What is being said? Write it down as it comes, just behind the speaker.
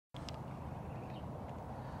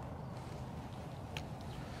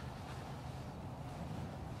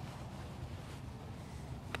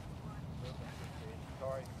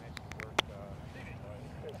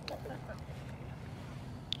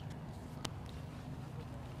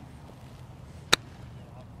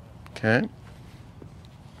Okay.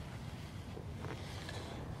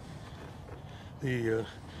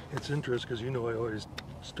 It's interesting because I always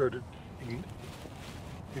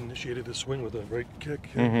initiated the swing with a right kick.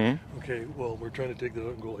 Mm-hmm. Okay, well we're trying to take that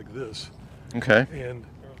out and go like this. Okay. And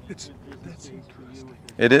that's interesting.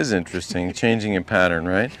 It is interesting, changing in pattern,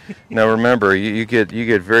 right? Now remember, you get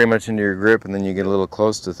very much into your grip, and then you get a little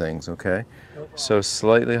close to things. Okay. So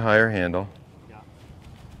slightly higher handle.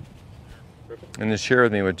 And just share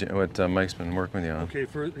with me what Mike's been working with you on. Okay,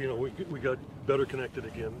 we got better connected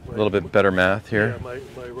again. A little bit better math here. Yeah,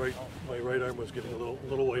 my right arm was getting a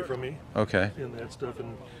little away from me. Okay. In that stuff,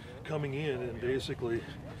 and coming in and basically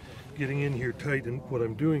getting in here tight. And what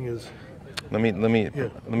I'm doing is let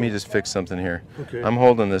me just fix something here. Okay. I'm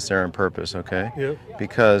holding this there on purpose. Okay. Yeah.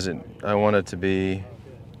 Because I want it to be.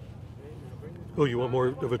 Oh, you want more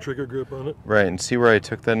of a trigger grip on it? Right. And see where I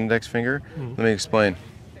took that index finger? Mm-hmm. Let me explain.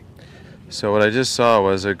 So what I just saw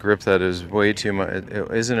was a grip that is way too much. It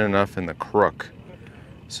isn't enough in the crook.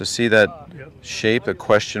 So see that shape, a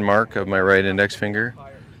question mark of my right index finger,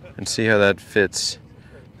 and see how that fits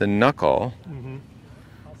the knuckle. Mm-hmm.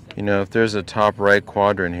 If there's a top right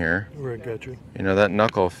quadrant here, right, gotcha. That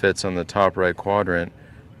knuckle fits on the top right quadrant,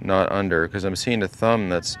 not under, because I'm seeing a thumb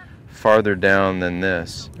that's farther down than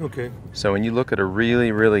this. Okay. So when you look at a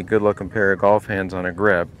really, really good-looking pair of golf hands on a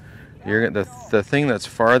grip, the thing that's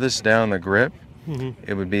farthest down the grip, mm-hmm.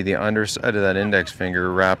 it would be the underside of that index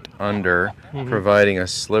finger wrapped under, mm-hmm. providing a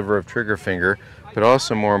sliver of trigger finger, but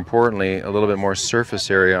also more importantly, a little bit more surface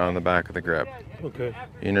area on the back of the grip. Okay.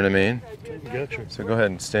 You know what I mean? Gotcha. So go ahead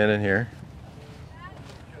and stand in here.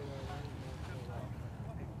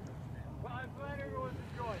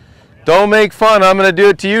 Don't make fun, I'm going to do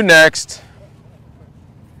it to you next.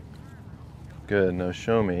 Good, now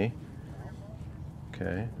show me.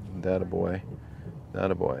 Okay, that a boy.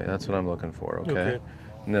 That's what I'm looking for, okay?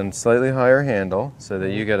 And then slightly higher handle so that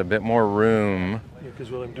you get a bit more room. Because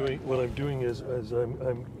what I'm doing is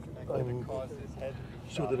I'm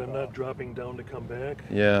so that I'm not dropping down to come back.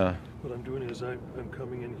 Yeah. What I'm doing is I'm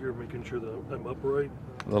coming in here, making sure that I'm upright.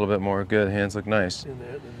 A little bit more. Good. Hands look nice. In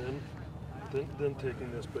that, and then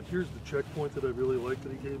taking this. But here's the checkpoint that I really like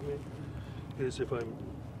that he gave me. Is if I'm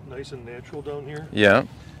nice and natural down here. Yeah.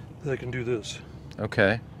 Then I can do this.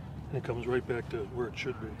 Okay. And it comes right back to where it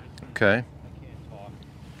should be. Okay.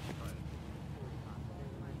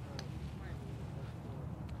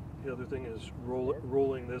 The other thing is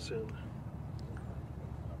rolling this in.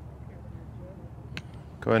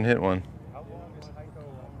 Go ahead and hit one.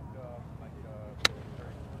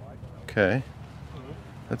 Okay.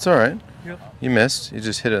 That's all right. Yep. You missed. You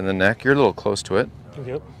just hit it in the neck. You're a little close to it.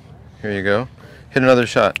 Yep. Here you go. Hit another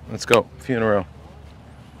shot. Let's go. A few in a row.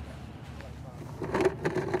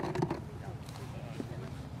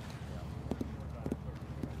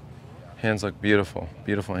 Hands look beautiful.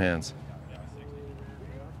 Beautiful hands.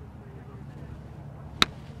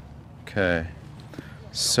 Okay.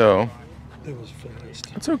 So. That was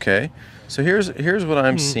fast. It's okay. So here's what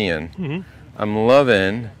I'm seeing. Mm-hmm. I'm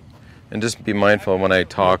loving, and just be mindful when I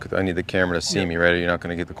talk, I need the camera to see me, right? Or you're not going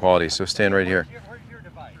to get the quality. So stand right here.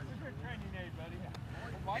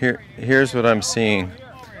 Here's what I'm seeing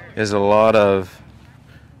is a lot of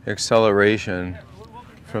acceleration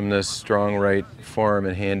from this strong right forearm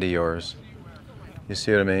and hand of yours. You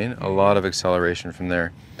see what I mean? A lot of acceleration from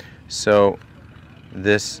there. So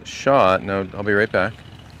this shot, now I'll be right back.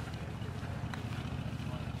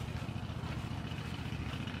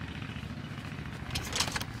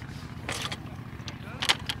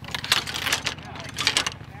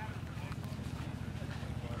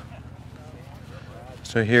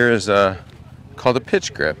 So here is called a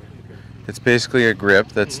pitch grip. It's basically a grip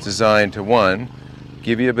that's designed to, one,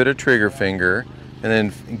 give you a bit of trigger finger, and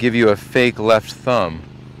then give you a fake left thumb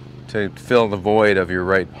to fill the void of your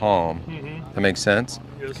right palm. Mm-hmm. That makes sense?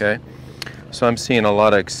 Yes. Okay. So I'm seeing a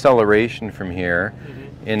lot of acceleration from here,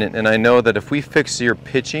 and I know that if we fix your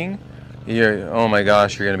pitching, oh my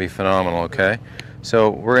gosh, you're going to be phenomenal. Okay. So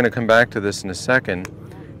we're going to come back to this in a second.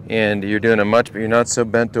 And you're doing you're not so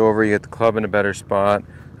bent over, you get the club in a better spot.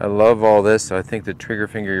 I love all this, so I think the trigger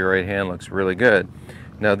finger of your right hand looks really good.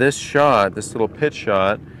 Now this shot, this little pitch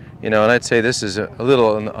shot, and I'd say this is a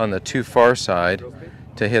little on the too far side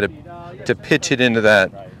to pitch it into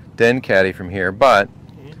that den caddy from here, but,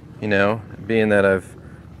 being that I've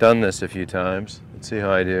done this a few times, let's see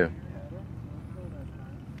how I do.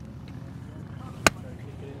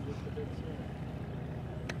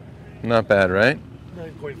 Not bad, right?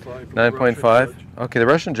 9.5. 9.5? Okay, the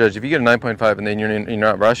Russian judge, if you get a 9.5 and then you're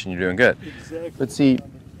not Russian, you're doing good. Exactly. But see,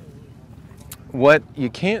 what you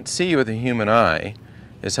can't see with the human eye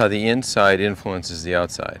is how the inside influences the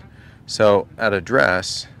outside. So at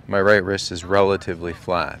address, my right wrist is relatively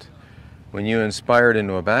flat. When you inspire it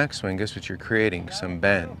into a backswing, guess what you're creating? Some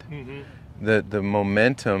bend. The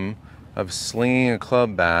momentum of slinging a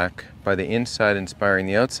club back by the inside inspiring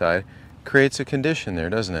the outside creates a condition there,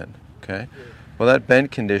 doesn't it? Okay. Well, that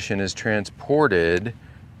bent condition is transported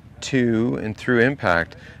to and through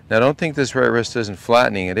impact. Now, don't think this right wrist isn't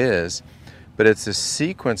flattening. It is, but it's a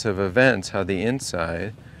sequence of events how the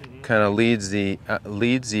inside kind of leads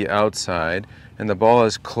the outside, and the ball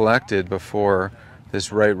is collected before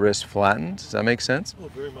this right wrist flattens. Does that make sense? Oh,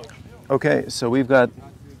 very much. Okay, so we've got,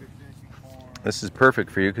 this is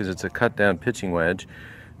perfect for you because it's a cut down pitching wedge,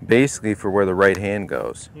 basically for where the right hand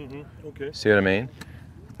goes. Okay. See what I mean?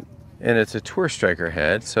 And it's a tour striker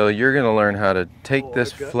head, so you're going to learn how to take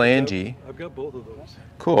this flangy. I've got both of those.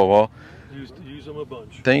 Cool, well, Use them a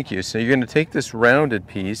bunch. thank you. So you're going to take this rounded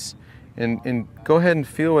piece and go ahead and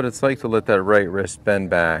feel what it's like to let that right wrist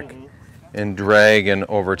bend back and drag and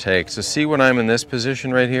overtake. So see when I'm in this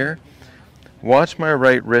position right here? Watch my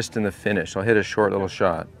right wrist in the finish. I'll hit a short little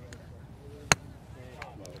shot.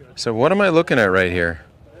 So what am I looking at right here?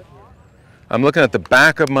 I'm looking at the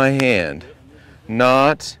back of my hand,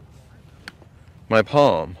 not my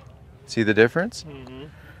palm. See the difference?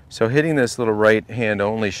 So hitting this little right hand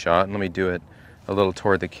only shot, and let me do it a little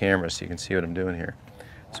toward the camera so you can see what I'm doing here.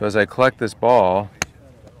 So as I collect this ball,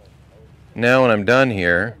 now when I'm done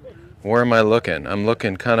here, where am I looking? I'm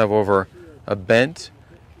looking kind of over a bent,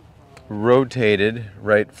 rotated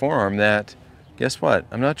right forearm that, guess what?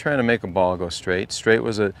 I'm not trying to make a ball go straight. Straight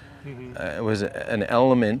was an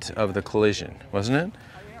element of the collision, wasn't it?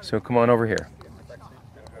 So come on over here.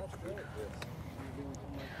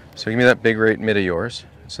 So give me that big right mid of yours.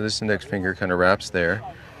 So this index finger kind of wraps there.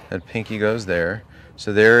 That pinky goes there.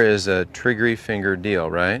 So there is a triggery finger deal,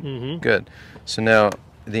 right? Good. So now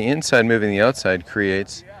the inside moving the outside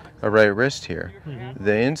creates a right wrist here.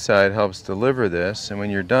 The inside helps deliver this, and when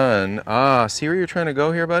you're done, see where you're trying to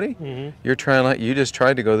go here, buddy? You're trying like you just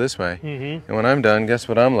tried to go this way. And when I'm done, guess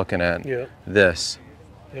what I'm looking at? This.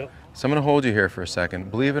 So I'm going to hold you here for a second.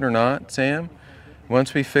 Believe it or not, Sam,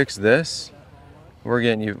 once we fix this, we're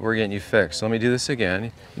getting you fixed. So let me do this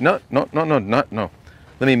again. No.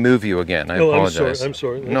 Let me move you again. I apologize. I'm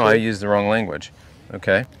sorry. No, I used the wrong language.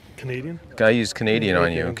 Okay. Canadian? I used Canadian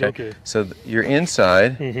on you, okay? So your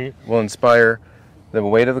inside will inspire the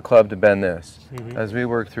weight of the club to bend this. As we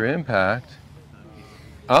work through impact,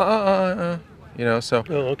 you know,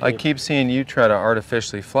 so I keep seeing you try to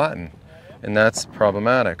artificially flatten, and that's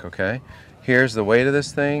problematic, okay? Here's the weight of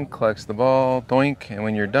this thing, collects the ball, doink, and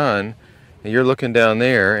when you're done, you're looking down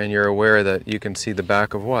there and you're aware that you can see the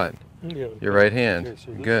back of what? Your right hand. Okay,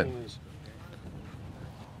 so good.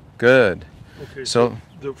 Good. Okay, so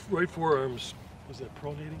the right forearm's, is that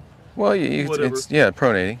pronating? Well, it's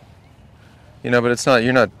pronating. You know, but it's not.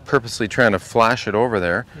 You're not purposely trying to flash it over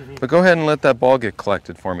there. But go ahead and let that ball get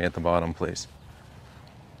collected for me at the bottom, please.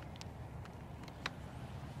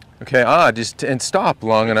 Okay. And stop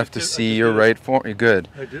long enough to see your right form. Good.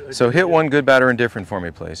 So hit one good, bad, or indifferent for me,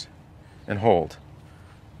 please, and hold.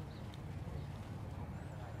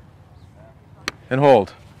 And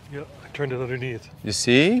hold. Yeah, I turned it underneath. You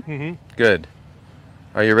see? Good.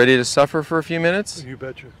 Are you ready to suffer for a few minutes? You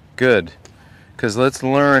betcha. Good. Because let's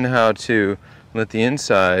learn how to let the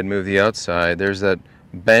inside move the outside. There's that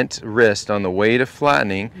bent wrist on the way to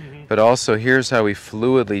flattening, but also here's how we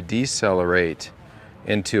fluidly decelerate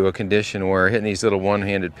into a condition where hitting these little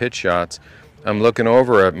one-handed pitch shots, I'm looking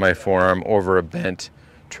over at my forearm over a bent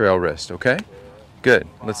trail wrist, okay? Good.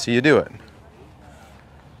 Let's see you do it.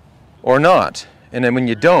 Or not. And then when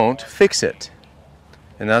you don't, fix it.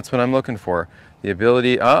 And that's what I'm looking for. The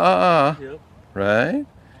ability, right?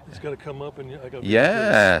 It's got to come up and I got to.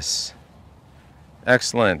 Yes.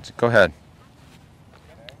 Excellent. Go ahead.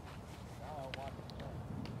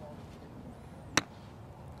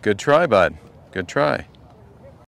 Good try, bud. Good try.